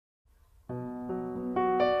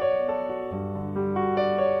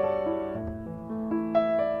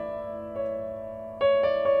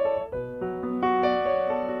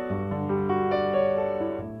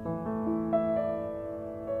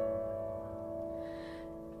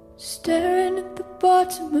Staring at the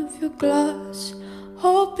bottom of your glass,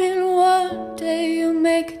 hoping one day you'll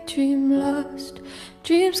make a dream last.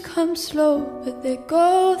 Dreams come slow, but they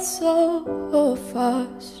go so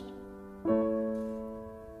fast.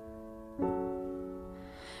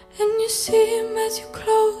 And you see him as you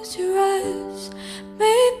close your eyes.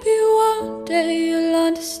 Maybe one day you'll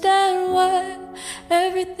understand why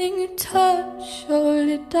everything you touch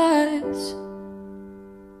surely dies.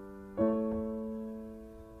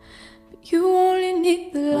 You only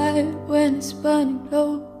need the light when it's burning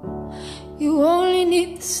low. You only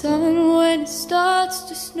need the sun when it starts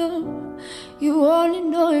to snow. You only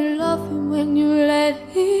know you love him when you let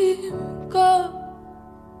him go.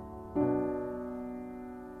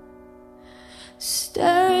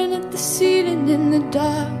 Staring at the ceiling in the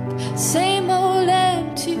dark, same old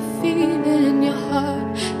empty feeling in your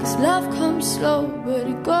heart. 'Cause love comes slow, but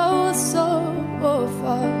it goes so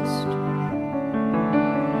fast.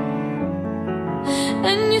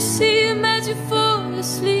 And you see him as you fall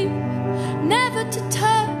asleep, never to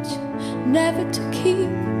touch, never to keep.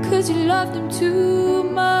 'Cause you loved him too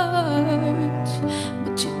much,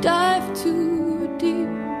 but you dive too deep.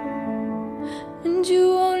 And you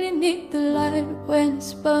only need the light when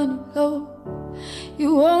it's burning low. You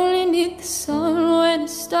only need the sun when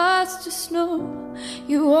it starts to snow.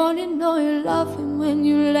 You only know you love him when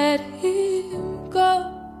you let him go.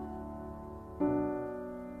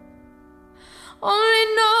 Only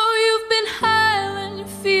know you've been high when you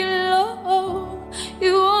feel low.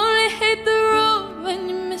 You only hate the road when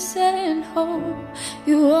you miss heading home.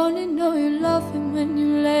 You only know you love him when you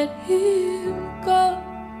let him go.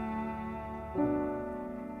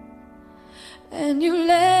 And you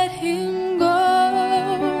let him go.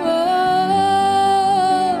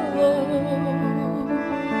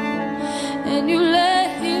 And you let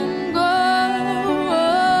him go.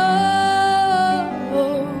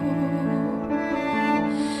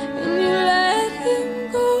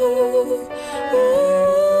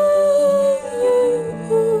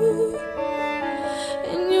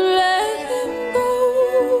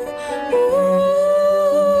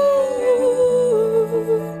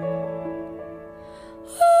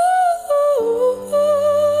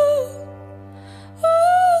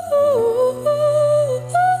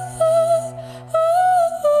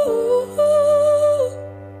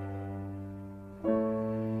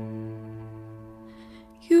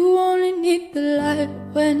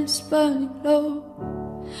 When it's burning low,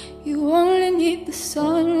 you only need the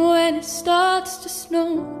sun when it starts to snow.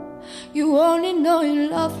 You only know you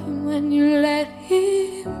love him when you let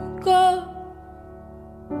him go.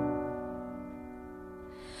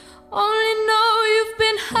 Only know you've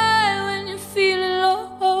been high when you're feeling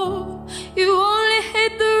low. You only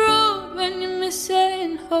hate the road when you miss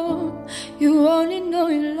heading home. You only know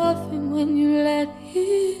you love him when you let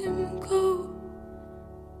him go.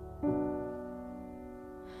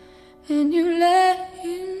 And you let